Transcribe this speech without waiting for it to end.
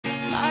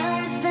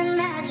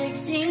magic,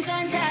 seems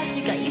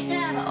fantastic. I used to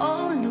have a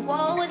hole in the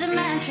wall with a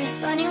mattress.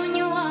 Funny when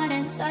you want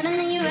it,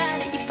 suddenly you're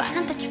at it. You find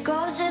out that your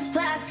goal's just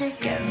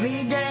plastic.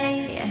 Every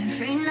day,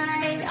 every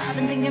night, I've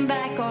been thinking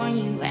back on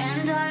you and